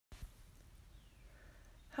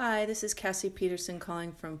Hi, this is Cassie Peterson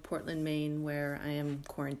calling from Portland, Maine, where I am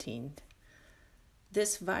quarantined.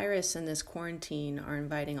 This virus and this quarantine are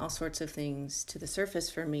inviting all sorts of things to the surface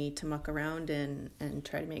for me to muck around in and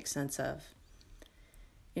try to make sense of.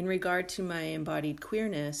 In regard to my embodied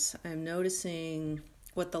queerness, I'm noticing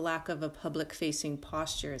what the lack of a public-facing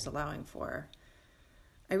posture is allowing for.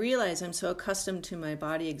 I realize I'm so accustomed to my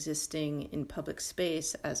body existing in public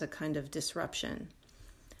space as a kind of disruption.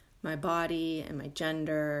 My body and my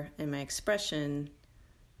gender and my expression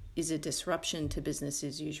is a disruption to business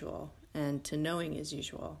as usual and to knowing as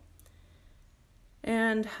usual.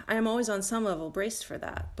 And I'm always on some level braced for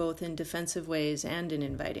that, both in defensive ways and in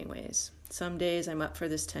inviting ways. Some days I'm up for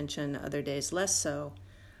this tension, other days less so.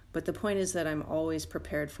 But the point is that I'm always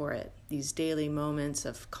prepared for it, these daily moments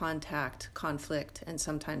of contact, conflict, and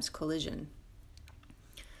sometimes collision.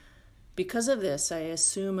 Because of this, I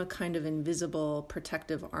assume a kind of invisible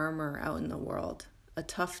protective armor out in the world, a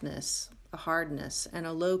toughness, a hardness, and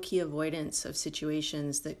a low-key avoidance of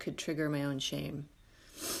situations that could trigger my own shame.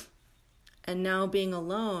 And now being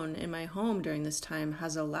alone in my home during this time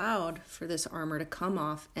has allowed for this armor to come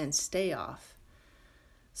off and stay off.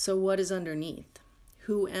 So what is underneath?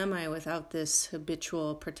 Who am I without this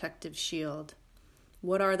habitual protective shield?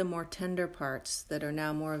 What are the more tender parts that are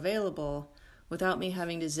now more available without me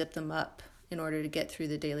having to zip them up in order to get through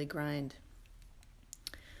the daily grind?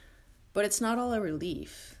 But it's not all a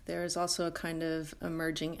relief. There is also a kind of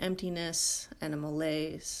emerging emptiness and a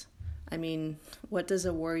malaise. I mean, what does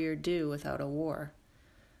a warrior do without a war?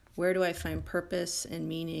 Where do I find purpose and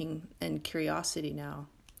meaning and curiosity now?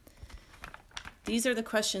 These are the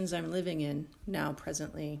questions I'm living in now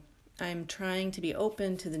presently. I'm trying to be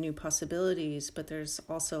open to the new possibilities, but there's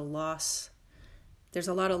also loss. There's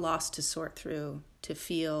a lot of loss to sort through, to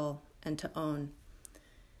feel, and to own.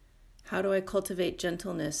 How do I cultivate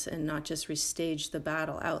gentleness and not just restage the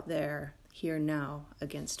battle out there, here now,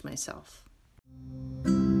 against myself?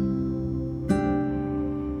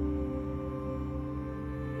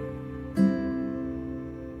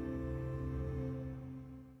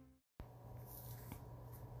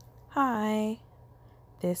 Hi,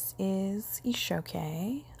 this is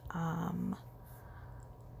Ishoke.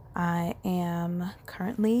 I am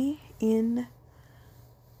currently in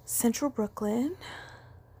central Brooklyn,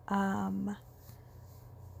 and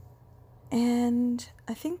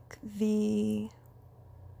I think the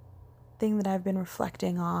thing that I've been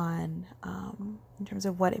reflecting on in terms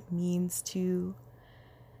of what it means to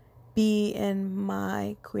be in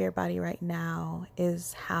my queer body right now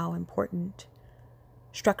is how important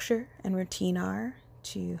structure and routine are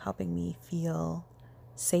to helping me feel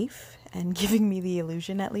safe and giving me the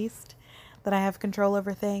illusion, at least, that I have control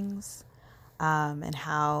over things, and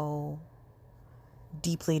how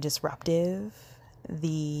deeply disruptive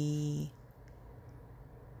the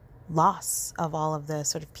loss of all of the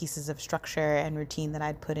sort of pieces of structure and routine that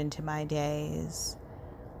I'd put into my days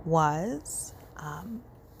was.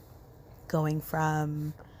 Going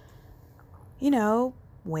from,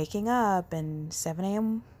 waking up and 7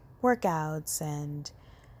 a.m. workouts and,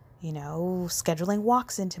 scheduling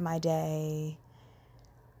walks into my day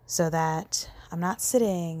so that I'm not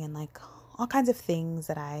sitting, and like all kinds of things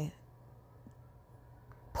that I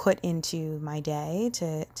put into my day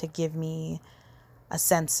to give me a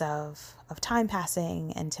sense of time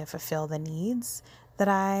passing and to fulfill the needs that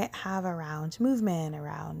I have around movement,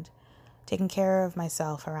 around taking care of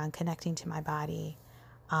myself, around connecting to my body.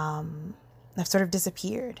 I've sort of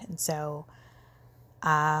disappeared. And so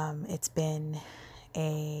it's been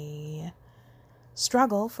a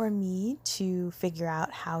struggle for me to figure out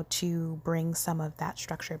how to bring some of that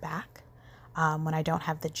structure back when I don't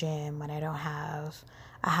have the gym, when I don't have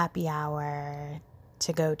a happy hour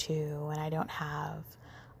to go to, when I don't have,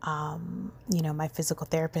 my physical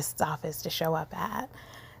therapist's office to show up at.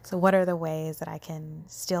 So what are the ways that I can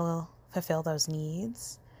still fulfill those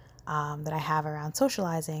needs that I have around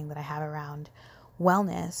socializing, that I have around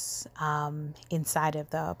wellness inside of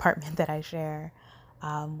the apartment that I share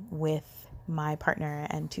with my partner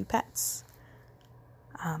and 2 pets.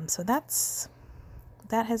 So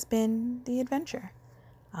that has been the adventure.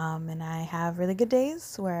 And I have really good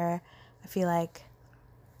days where I feel like,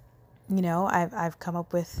 I've come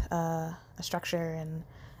up with a structure and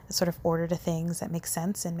a sort of order to things that makes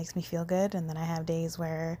sense and makes me feel good. And then I have days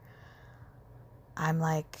where I'm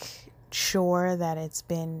like sure that it's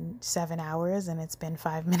been 7 hours and it's been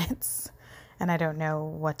 5 minutes and I don't know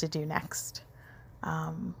what to do next.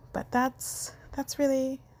 But that's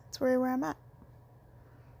where I'm at.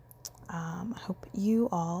 I hope you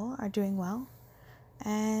all are doing well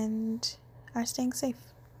and are staying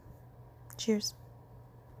safe. Cheers.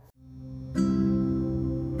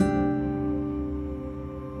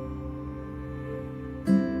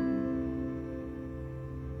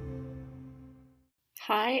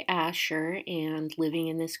 Hi, Asher, and Living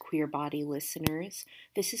in This Queer Body listeners.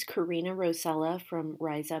 This is Karina Rosella from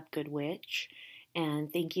Rise Up Good Witch,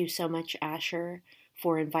 and thank you so much, Asher,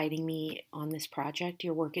 for inviting me on this project.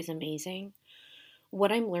 Your work is amazing.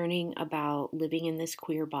 What I'm learning about living in this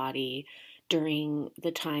queer body during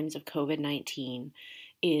the times of COVID 19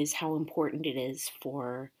 is how important it is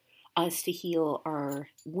for us to heal our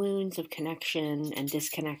wounds of connection and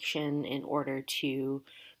disconnection in order to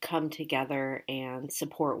come together and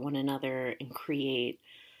support one another and create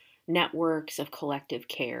networks of collective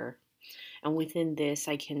care. And within this,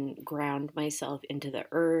 I can ground myself into the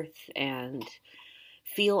earth and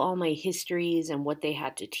feel all my histories and what they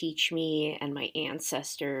had to teach me and my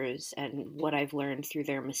ancestors and what I've learned through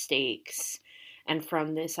their mistakes. And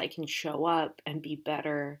from this, I can show up and be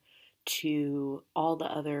better to all the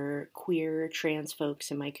other queer trans folks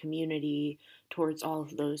in my community, towards all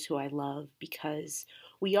of those who I love, because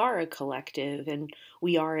we are a collective and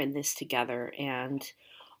we are in this together. And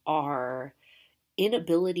our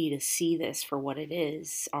inability to see this for what it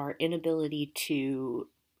is, our inability to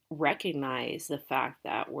recognize the fact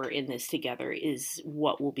that we're in this together is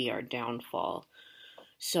what will be our downfall.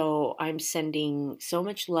 So I'm sending so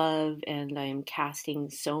much love and I'm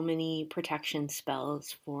casting so many protection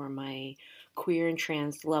spells for my queer and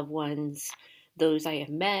trans loved ones, those I have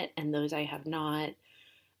met and those I have not.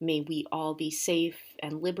 May we all be safe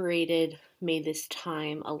and liberated. May this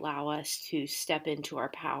time allow us to step into our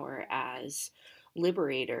power as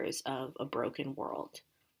liberators of a broken world.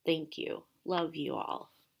 Thank you. Love you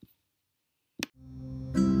all.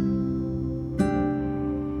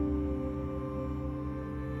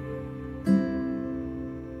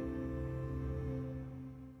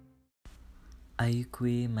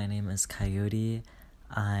 Ayukui, my name is Coyote.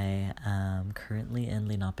 I am currently in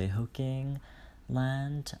Lenapehoking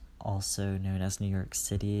land, also known as New York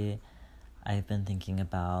City. I've been thinking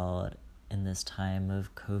about, in this time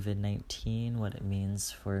of COVID-19, what it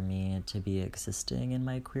means for me to be existing in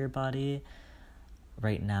my queer body.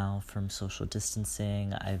 Right now, from social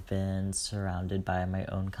distancing, I've been surrounded by my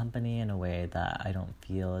own company in a way that I don't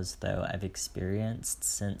feel as though I've experienced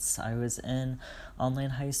since I was in online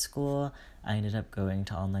high school. I ended up going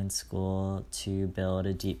to online school to build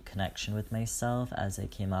a deep connection with myself as I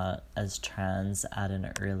came out as trans at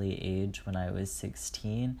an early age when I was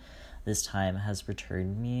 16. This time has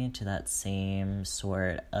returned me to that same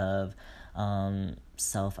sort of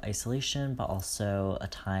self-isolation, but also a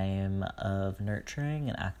time of nurturing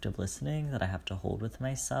and active listening that I have to hold with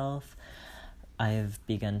myself. I've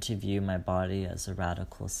begun to view my body as a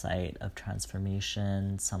radical site of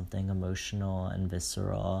transformation, something emotional and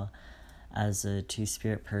visceral. As a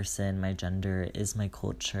two-spirit person, my gender is my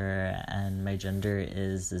culture, and my gender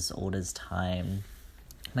is as old as time.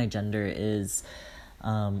 My gender is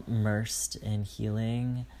immersed in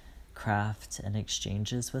healing, craft, and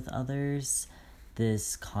exchanges with others.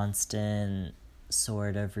 This constant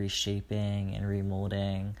sort of reshaping and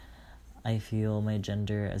remolding. I feel my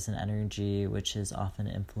gender as an energy which is often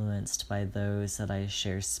influenced by those that I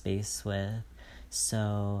share space with.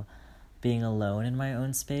 So being alone in my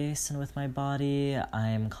own space and with my body,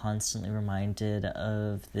 I'm constantly reminded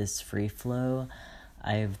of this free flow.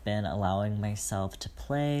 I've been allowing myself to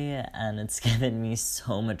play, and it's given me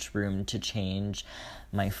so much room to change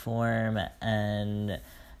my form, and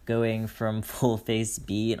going from full face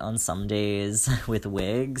beat on some days with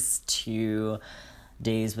wigs to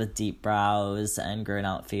days with deep brows and grown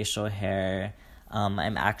out facial hair.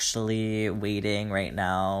 I'm actually waiting right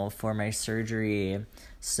now for my surgery,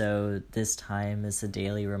 so this time is a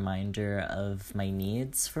daily reminder of my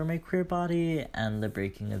needs for my queer body and the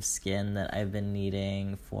breaking of skin that I've been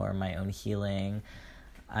needing for my own healing.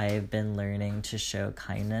 I've been learning to show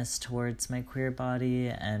kindness towards my queer body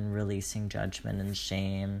and releasing judgment and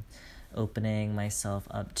shame, opening myself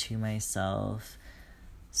up to myself.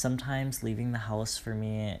 Sometimes leaving the house for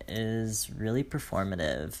me is really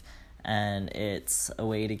performative, and it's a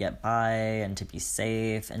way to get by and to be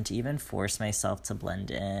safe and to even force myself to blend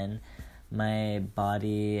in. My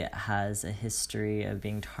body has a history of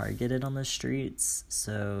being targeted on the streets,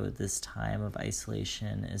 so this time of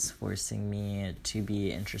isolation is forcing me to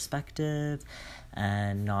be introspective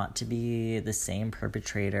and not to be the same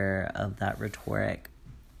perpetrator of that rhetoric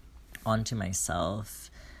onto myself.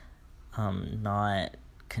 Not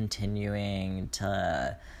continuing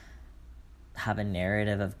to have a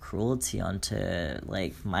narrative of cruelty onto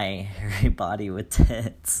like my hairy body with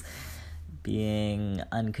tits, being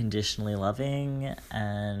unconditionally loving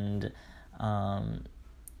and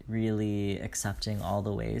really accepting all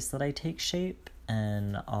the ways that I take shape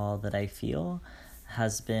and all that I feel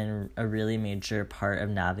has been a really major part of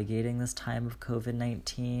navigating this time of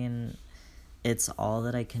COVID-19. It's all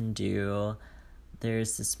that I can do.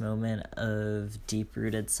 There's this moment of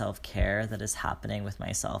deep-rooted self-care that is happening with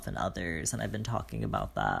myself and others, and I've been talking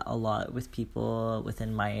about that a lot with people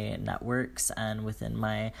within my networks and within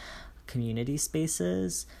my community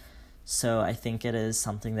spaces. So I think it is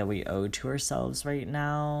something that we owe to ourselves right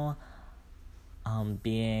now.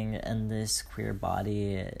 Being in this queer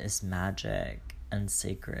body is magic and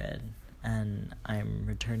sacred, and I'm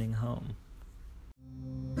returning home.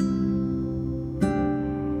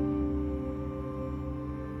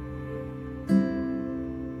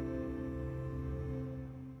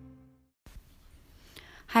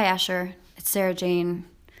 Hi, Asher. It's Sarah Jane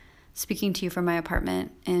speaking to you from my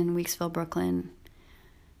apartment in Weeksville, Brooklyn.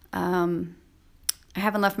 I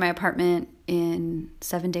haven't left my apartment in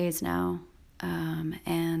 7 days now,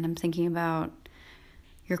 and I'm thinking about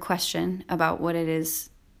your question about what it is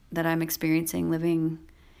that I'm experiencing living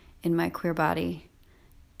in my queer body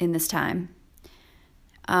in this time.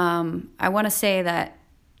 I want to say that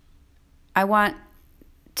I want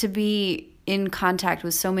to be in contact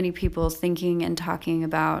with so many people thinking and talking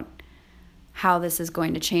about how this is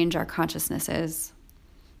going to change our consciousnesses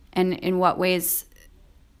and in what ways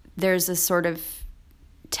there's a sort of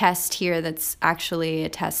test here that's actually a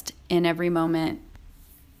test in every moment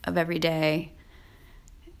of every day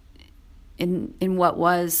in what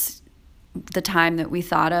was the time that we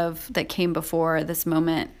thought of that came before this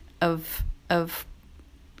moment of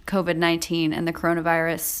COVID-19 and the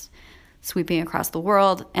coronavirus sweeping across the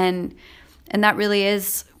world. And that really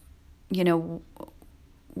is,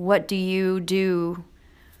 what do you do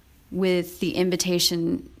with the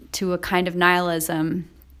invitation to a kind of nihilism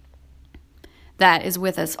that is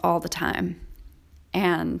with us all the time?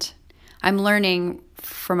 And I'm learning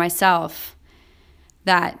for myself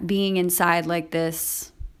that being inside like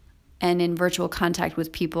this and in virtual contact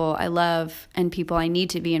with people I love and people I need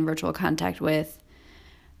to be in virtual contact with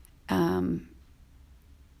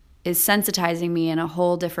is sensitizing me in a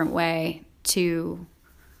whole different way to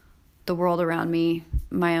the world around me,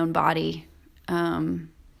 my own body.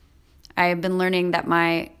 I've been learning that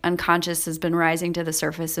my unconscious has been rising to the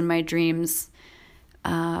surface in my dreams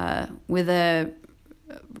with a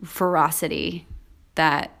ferocity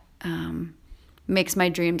that makes my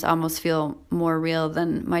dreams almost feel more real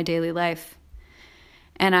than my daily life.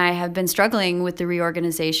 And I have been struggling with the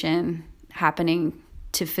reorganization happening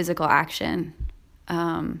to physical action.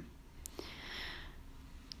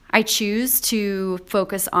 I choose to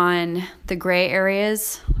focus on the gray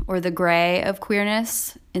areas or the gray of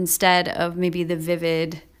queerness instead of maybe the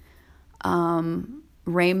vivid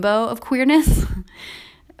rainbow of queerness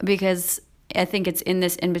because I think it's in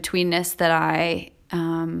this in-betweenness that I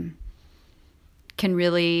can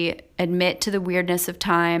really admit to the weirdness of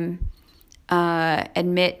time,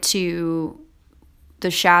 admit to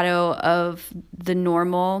the shadow of the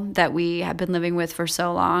normal that we have been living with for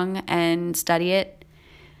so long and study it.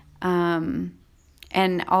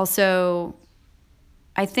 And also,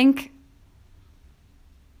 I think,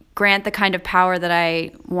 grant the kind of power that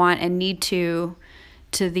I want and need to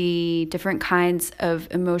the different kinds of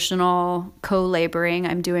emotional co-laboring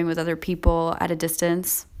I'm doing with other people at a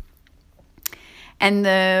distance. And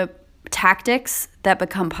the tactics that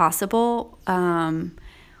become possible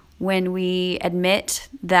when we admit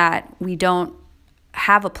that we don't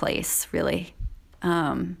have a place, really,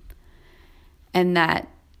 and that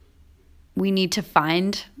we need to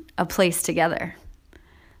find a place together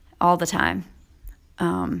all the time.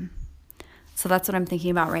 So that's what I'm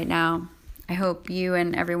thinking about right now. I hope you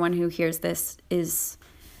and everyone who hears this is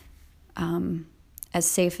as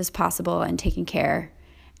safe as possible and taking care.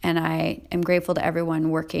 And I am grateful to everyone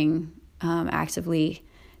working actively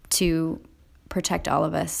to protect all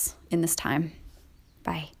of us in this time.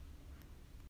 Bye.